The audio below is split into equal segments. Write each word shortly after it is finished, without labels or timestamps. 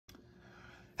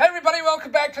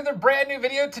welcome back to the brand new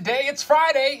video. Today it's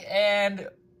Friday, and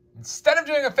instead of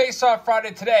doing a face-off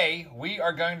Friday today, we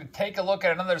are going to take a look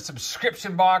at another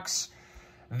subscription box.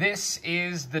 This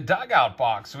is the Dugout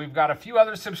box. So we've got a few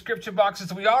other subscription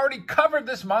boxes we already covered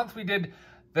this month. We did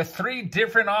the 3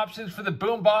 different options for the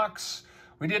boom box.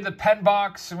 We did the pen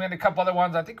box, and we had a couple other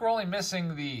ones. I think we're only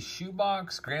missing the shoe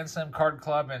box, Grand Slam Card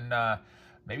Club, and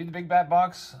maybe the Big Bad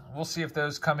box. We'll see if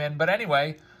those come in. But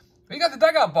anyway, we got the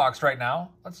Dugout box right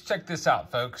now. Let's check this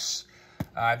out, folks.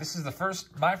 This is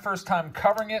my first time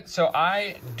covering it, so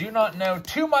I do not know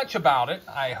too much about it.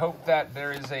 I hope that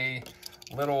there is a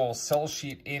little sell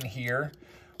sheet in here.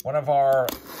 One of our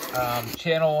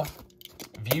channel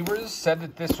viewers said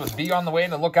that this would be on the way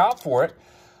and to look out for it.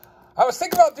 I was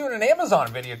thinking about doing an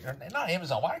Amazon video. Not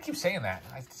Amazon. Why do I keep saying that?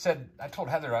 I told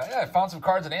Heather, yeah, I found some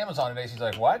cards on Amazon today. She's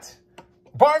like, what?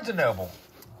 Barnes & Noble.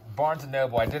 Barnes &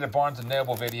 Noble. I did a Barnes &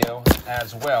 Noble video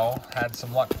as well. Had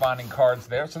some luck finding cards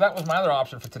there. So that was my other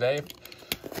option for today.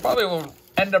 Probably will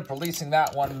end up releasing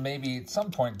that one maybe at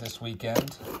some point this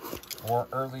weekend or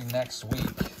early next week.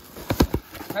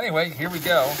 Anyway, here we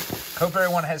go. Hope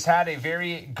everyone has had a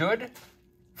very good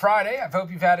Friday. I hope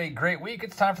you've had a great week.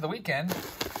 It's time for the weekend.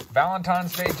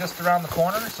 Valentine's Day just around the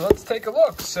corner. So let's take a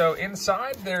look. So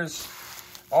inside there's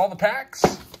all the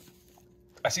packs.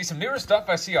 I see some newer stuff.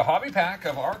 I see a hobby pack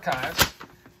of archives.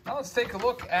 Now let's take a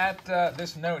look at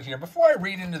this note here. Before I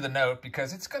read into the note,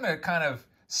 because it's going to kind of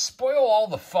spoil all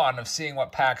the fun of seeing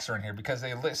what packs are in here, because they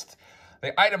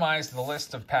itemize the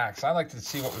list of packs. I like to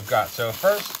see what we've got. So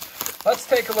first, let's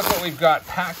take a look at what we've got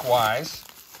pack-wise.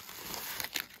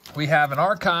 We have an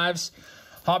archives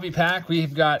hobby pack.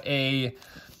 We've got a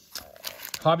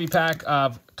hobby pack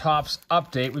of Topps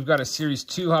Update. We've got a Series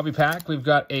 2 hobby pack. We've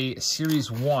got a Series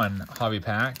 1 hobby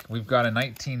pack. We've got a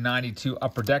 1992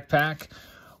 Upper Deck pack.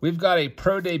 We've got a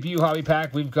Pro Debut hobby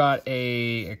pack. We've got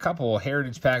a couple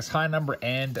Heritage packs, High Number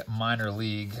and Minor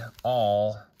League,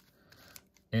 all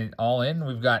in.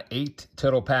 We've got 8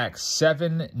 total packs,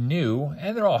 7 new,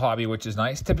 and they're all hobby, which is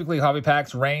nice. Typically, hobby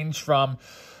packs range from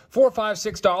 $4,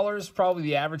 $5, $6. Probably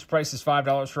the average price is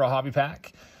 $5 for a hobby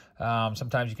pack.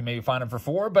 Sometimes you can maybe find them for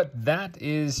 $4, but that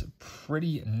is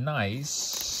pretty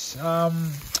nice.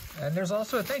 And there's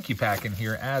also a thank you pack in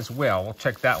here as well. We'll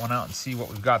check that one out and see what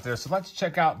we've got there. So let's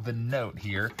check out the note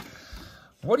here.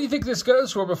 What do you think this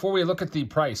goes for before we look at the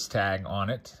price tag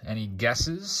on it? Any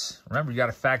guesses? Remember, you got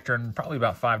to factor in probably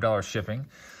about $5 shipping.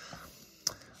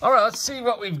 All right, let's see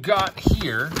what we've got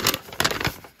here.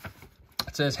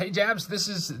 It says, hey, Jabs, this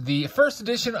is the first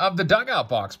edition of the Dugout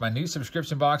box, my new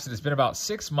subscription box that has been about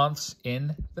 6 months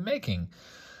in the making.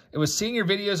 It was seeing your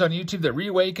videos on YouTube that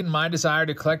reawakened my desire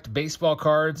to collect baseball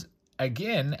cards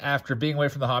again after being away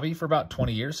from the hobby for about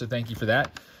 20 years, so thank you for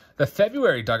that. The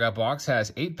February Dugout box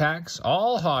has 8 packs,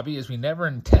 all hobby, as we never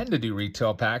intend to do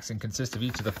retail packs and consist of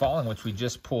each of the following, which we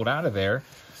just pulled out of there.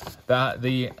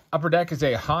 The Upper Deck is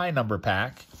a high number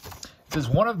pack. It says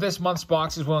one of this month's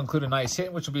boxes will include a nice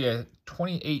hit, which will be a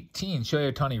 2018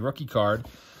 Shohei Ohtani rookie card.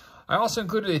 I also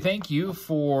included a thank you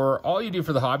for all you do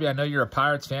for the hobby. I know you're a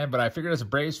Pirates fan, but I figured as a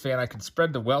Braves fan, I could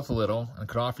spread the wealth a little and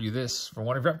could offer you this for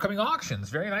one of your upcoming auctions.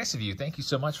 Very nice of you. Thank you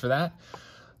so much for that.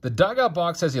 The Dugout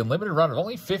box has a limited run of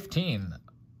only 15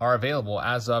 are available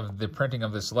as of the printing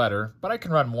of this letter, but I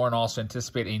can run more and also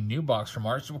anticipate a new box for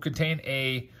March. It will contain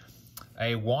a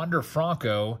Wander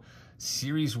Franco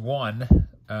Series 1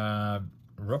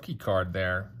 rookie card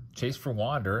there, Chase for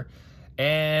Wander.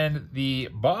 And the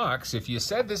box, if you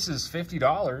said this is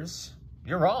 $50,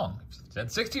 you're wrong. If you said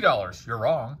 $60, you're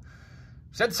wrong.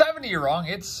 If you said $70, you're wrong.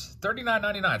 It's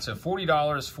 $39.99, so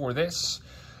 $40 for this.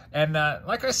 And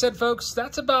like I said, folks,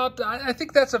 that's about, I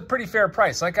think that's a pretty fair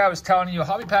price. Like I was telling you,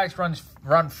 hobby packs run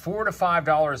 $4 to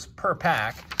 $5 per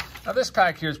pack. Now this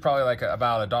pack here is probably like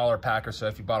about $1 pack or so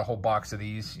if you bought a whole box of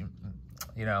these.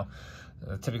 You know,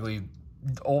 typically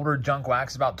older junk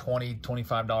wax is about $20,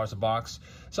 $25 a box.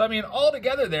 So, I mean, all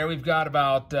together there, we've got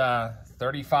about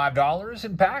 $35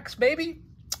 in packs, maybe,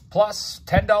 plus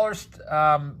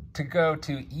 $10 to go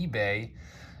to eBay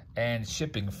and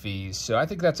shipping fees. So I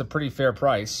think that's a pretty fair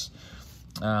price,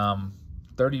 $30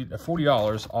 to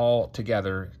 $40 all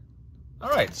together. All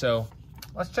right, so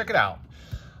let's check it out.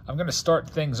 I'm going to start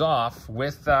things off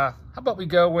with, how about we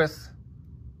go with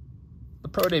the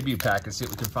Pro Debut pack and see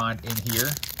what we can find in here.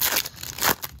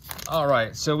 All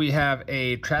right, so we have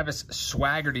a Travis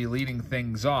Swaggerty leading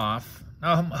things off.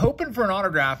 Now, I'm hoping for an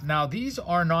autograph. Now, these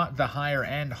are not the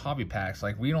higher-end hobby packs.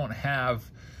 Like, we don't have,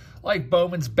 like,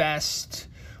 Bowman's Best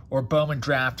or Bowman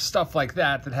Draft, stuff like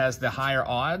that has the higher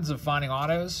odds of finding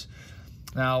autos.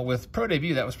 Now, with Pro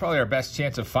Debut, that was probably our best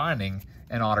chance of finding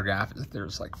an autograph.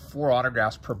 There's, like, 4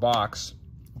 autographs per box.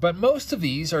 But most of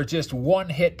these are just one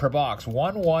hit per box.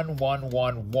 1, 1, 1,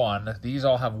 1, 1. These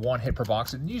all have one hit per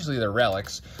box, and usually they're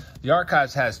relics. The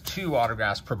Archives has 2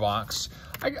 autographs per box.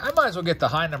 I might as well get the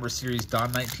high number series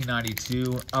done,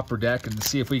 1992 Upper Deck, and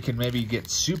see if we can maybe get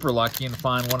super lucky and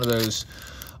find one of those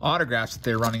autographs that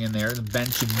they're running in there. The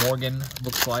Bench and Morgan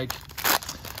looks like.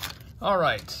 All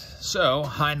right, so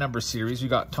high number series. We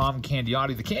got Tom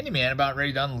Candiotti, the Candyman, about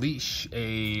ready to unleash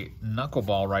a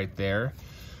knuckleball right there.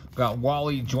 Got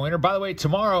Wally Joyner. By the way,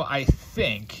 tomorrow I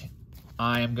think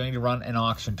I am going to run an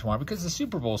auction tomorrow because the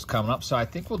Super Bowl's coming up. So I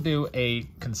think we'll do a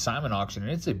consignment auction,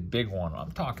 and it's a big one.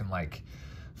 I'm talking like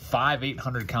 5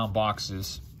 800 count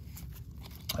boxes.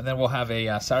 And then we'll have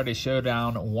a Saturday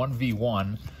Showdown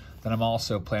 1v1 that I'm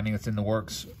also planning. It's in the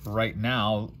works right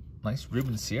now. Nice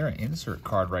Ruben Sierra insert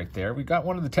card right there. We got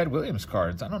one of the Ted Williams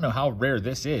cards. I don't know how rare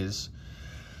this is.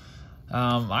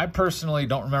 I personally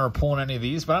don't remember pulling any of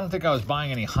these, but I don't think I was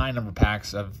buying any high number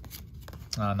packs of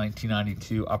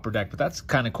 1992 Upper Deck, but that's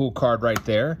kind of cool card right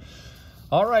there.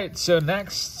 All right, so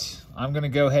next I'm going to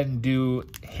go ahead and do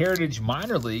Heritage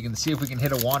Minor League and see if we can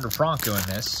hit a Wander Franco in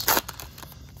this.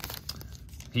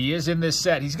 He is in this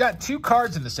set. He's got 2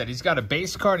 cards in the set. He's got a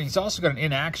base card, and he's also got an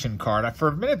in-action card. For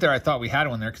a minute there, I thought we had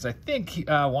one there because I think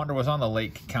Wander was on the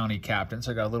Lake County captain,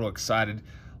 so I got a little excited.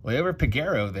 Liover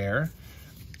Peguero there.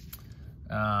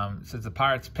 Says the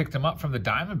Pirates picked him up from the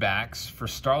Diamondbacks for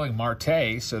Starling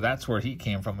Marte, so that's where he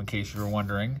came from, in case you were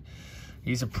wondering.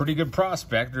 He's a pretty good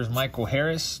prospect. There's Michael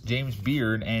Harris, James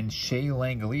Beard, and Shea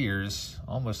Langoliers,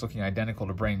 almost looking identical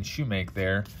to Braden Shoemake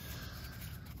there.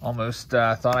 Almost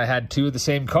thought I had 2 of the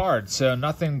same card, so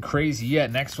nothing crazy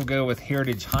yet. Next we'll go with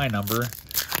Heritage High Number.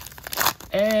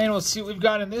 And we'll see what we've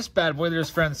got in this bad boy. There's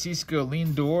Francisco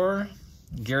Lindor,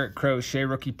 Garrett Crochet,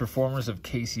 rookie performers of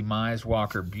Casey Mize,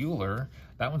 Walker Buehler.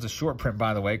 That one's a short print,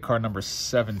 by the way, card number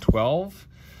 712.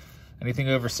 Anything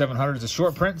over 700 is a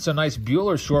short print, so nice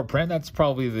Buehler short print. That's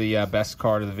probably the best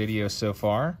card of the video so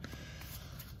far.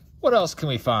 What else can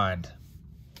we find?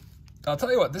 I'll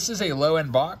tell you what, this is a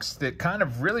low-end box that kind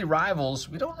of really rivals.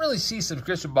 We don't really see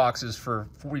subscription boxes for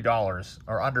 $40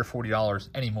 or under $40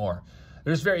 anymore.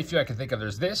 There's very few I can think of.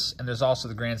 There's this, and there's also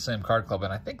the Grand Slam Card Club,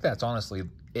 and I think that's honestly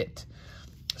it.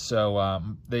 So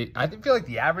I feel like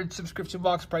the average subscription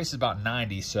box price is about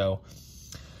 $90, so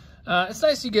it's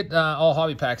nice to get all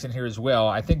hobby packs in here as well.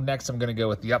 I think next I'm going to go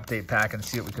with the update pack and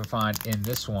see what we can find in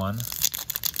this one.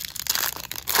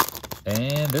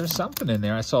 And there's something in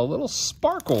there. I saw a little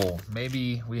sparkle.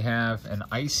 Maybe we have an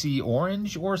icy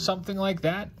orange or something like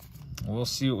that. We'll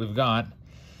see what we've got.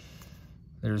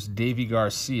 There's Davy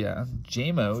Garcia,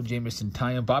 Jameson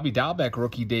Taillon, Bobby Dalbec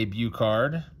rookie debut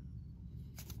card.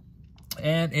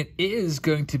 And it is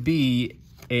going to be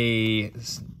a,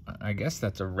 I guess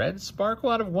that's a red sparkle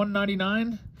out of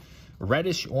 199.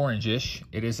 Reddish, orangish.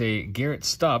 It is a Garrett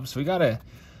Stubbs. So we got a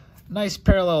nice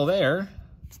parallel there.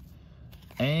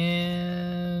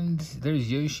 And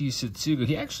there's Yoshi Tsutsugo.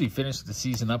 He actually finished the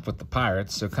season up with the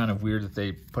Pirates, so kind of weird that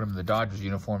they put him in the Dodgers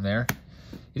uniform there.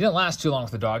 He didn't last too long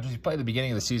with the Dodgers. He played the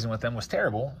beginning of the season with them, was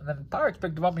terrible. And then the Pirates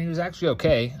picked him up, and he was actually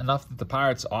okay, enough that the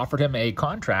Pirates offered him a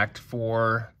contract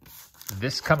for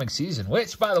this coming season,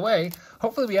 which, by the way,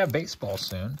 hopefully we have baseball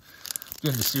soon.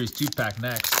 Doing the Series 2-pack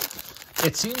next.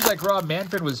 It seems like Rob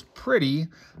Manfred was pretty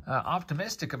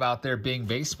optimistic about there being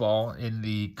baseball in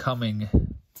the coming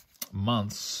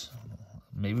months.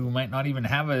 Maybe we might not even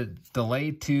have a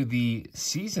delay to the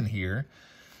season here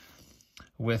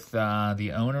with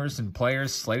the owners and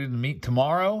players slated to meet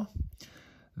tomorrow.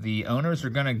 The owners are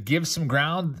going to give some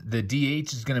ground. The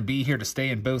DH is going to be here to stay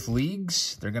in both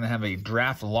leagues. They're going to have a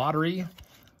draft lottery,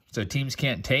 so teams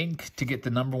can't tank to get the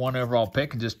 #1 overall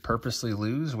pick and just purposely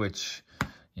lose, which,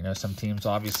 you know, some teams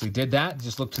obviously did that.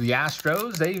 Just look to the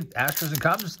Astros. Astros and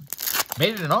Cubs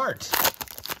made it an art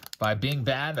by being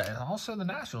bad. And also the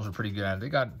Nationals are pretty good at it. They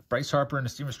got Bryce Harper and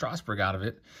Steven Strasburg out of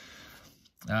it.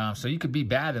 So you could be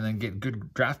bad and then get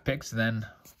good draft picks. And then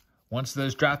once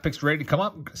those draft picks are ready to come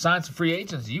up, sign some free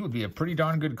agents, you would be a pretty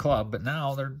darn good club. But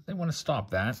now they want to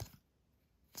stop that.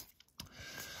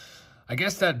 I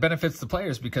guess that benefits the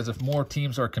players because if more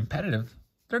teams are competitive,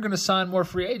 they're going to sign more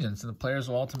free agents and the players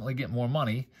will ultimately get more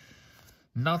money.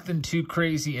 Nothing too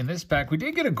crazy in this pack. We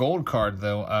did get a gold card,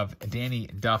 though, of Danny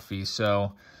Duffy.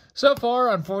 So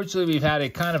far, unfortunately, we've had a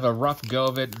kind of a rough go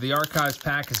of it. The Archives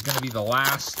pack is going to be the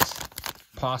last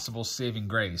possible saving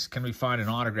grace. Can we find an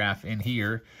autograph in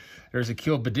here? There's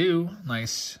Akil Baddoo.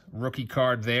 Nice rookie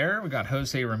card there. We got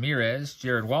Jose Ramirez,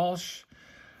 Jared Walsh,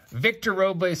 Victor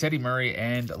Robles, Eddie Murray,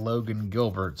 and Logan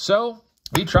Gilbert. So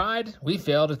we tried. We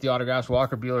failed at the autographs.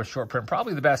 Walker Buehler short print,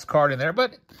 probably the best card in there.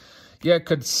 But you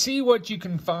could see what you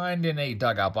can find in a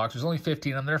dugout box. There's only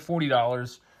 15 of them. They're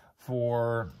 $40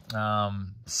 for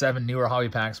 7 newer hobby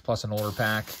packs plus an older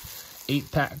pack.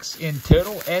 8 packs in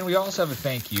total. And we also have a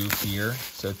thank you here.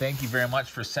 So thank you very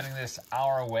much for sending this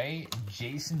our way.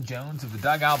 Jason Jones of the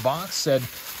Dugout Box said,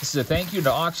 this is a thank you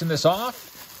to auction this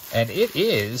off. And it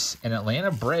is an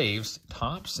Atlanta Braves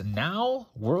Topps Now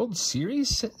World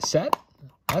Series set.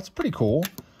 That's pretty cool.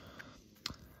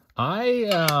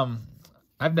 I've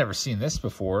never seen this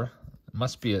before. It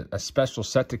must be a special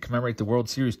set to commemorate the World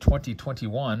Series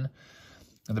 2021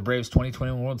 and the Braves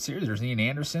 2021 World Series. There's Ian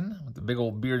Anderson with the big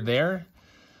old beard there.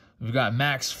 We've got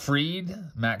Max Fried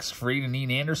and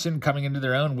Ian Anderson coming into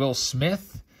their own. Will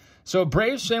Smith. So a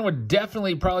Braves fan would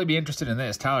definitely probably be interested in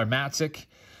this. Tyler Matzik,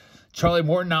 Charlie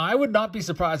Morton. Now, I would not be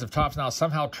surprised if Topps Now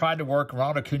somehow tried to work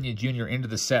Ronald Acuna Jr. into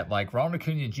the set, like Ronald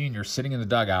Acuna Jr. sitting in the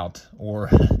dugout or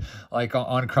like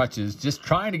on crutches, just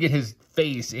trying to get his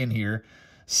face in here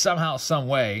somehow, some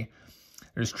way.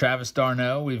 There's Travis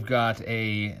d'Arnaud. We've got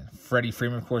a Freddie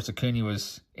Freeman. Of course, Acuna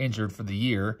was injured for the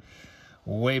year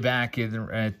way back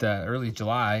at early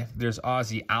July. There's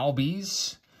Ozzie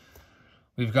Albies.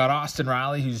 We've got Austin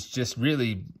Riley, who's just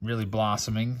really, really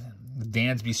blossoming.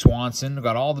 Dansby Swanson. We've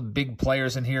got all the big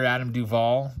players in here. Adam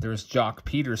Duvall. There's Jock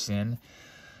Peterson.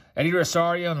 Eddie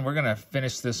Rosario, and we're going to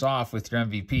finish this off with your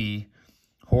MVP,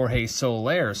 Jorge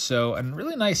Soler. So a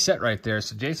really nice set right there.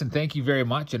 So Jason, thank you very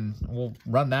much, and we'll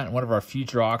run that in one of our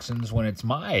future auctions when it's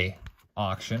my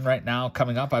auction. Right now,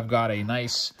 coming up, I've got a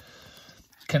nice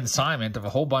consignment of a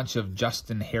whole bunch of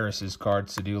Justin Harris's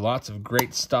cards to do. Lots of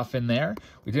great stuff in there.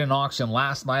 We did an auction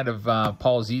last night of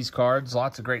Paul Z's cards.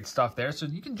 Lots of great stuff there. So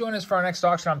you can join us for our next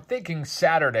auction. I'm thinking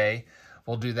Saturday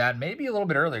we'll do that. Maybe a little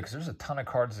bit earlier because there's a ton of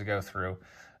cards to go through.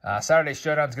 Saturday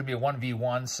Showdown is going to be a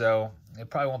 1v1, so it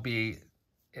probably won't be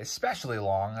especially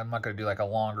long. I'm not going to do like a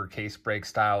longer case break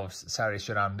style of Saturday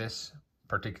Showdown this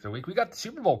particular week. We got the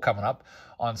Super Bowl coming up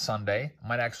on Sunday. I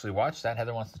might actually watch that.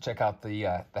 Heather wants to check out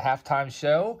the halftime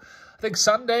show. I think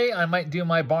Sunday I might do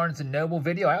my Barnes & Noble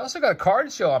video. I also got a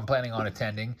card show I'm planning on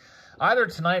attending either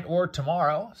tonight or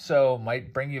tomorrow, so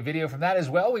might bring you a video from that as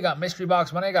well. We got Mystery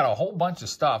Box Monday. I got a whole bunch of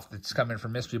stuff that's coming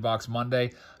from Mystery Box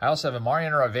Monday. I also have a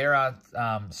Mariano Rivera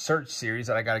search series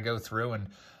that I got to go through and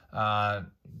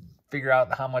figure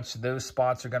out how much those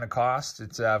spots are going to cost.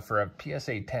 It's for a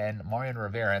PSA 10 Mariano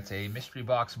Rivera. It's a Mystery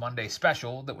Box Monday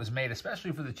special that was made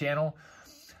especially for the channel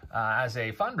as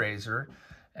a fundraiser.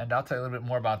 And I'll tell you a little bit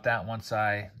more about that once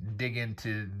I dig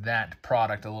into that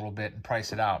product a little bit and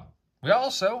price it out. We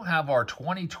also have our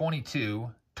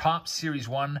 2022 Topps Series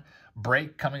 1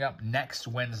 break coming up next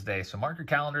Wednesday. So mark your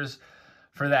calendars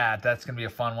for that. That's going to be a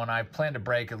fun one. I plan to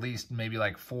break at least maybe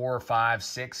like 4, 5,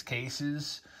 6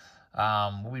 cases.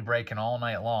 We'll be breaking all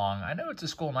night long. I know it's a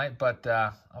school night, but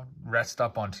I'll rest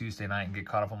up on Tuesday night and get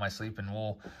caught up on my sleep, and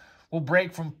we'll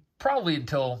break from probably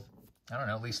until, I don't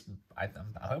know, at least, I'm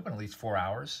hoping at least 4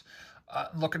 hours.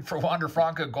 Looking for Wander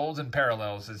Franco Golds and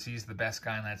Parallels, as he's the best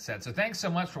guy in that set. So thanks so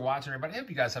much for watching, everybody. I hope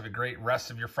you guys have a great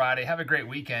rest of your Friday. Have a great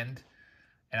weekend,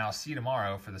 and I'll see you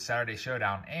tomorrow for the Saturday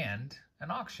Showdown and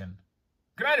an auction.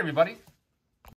 Good night, everybody.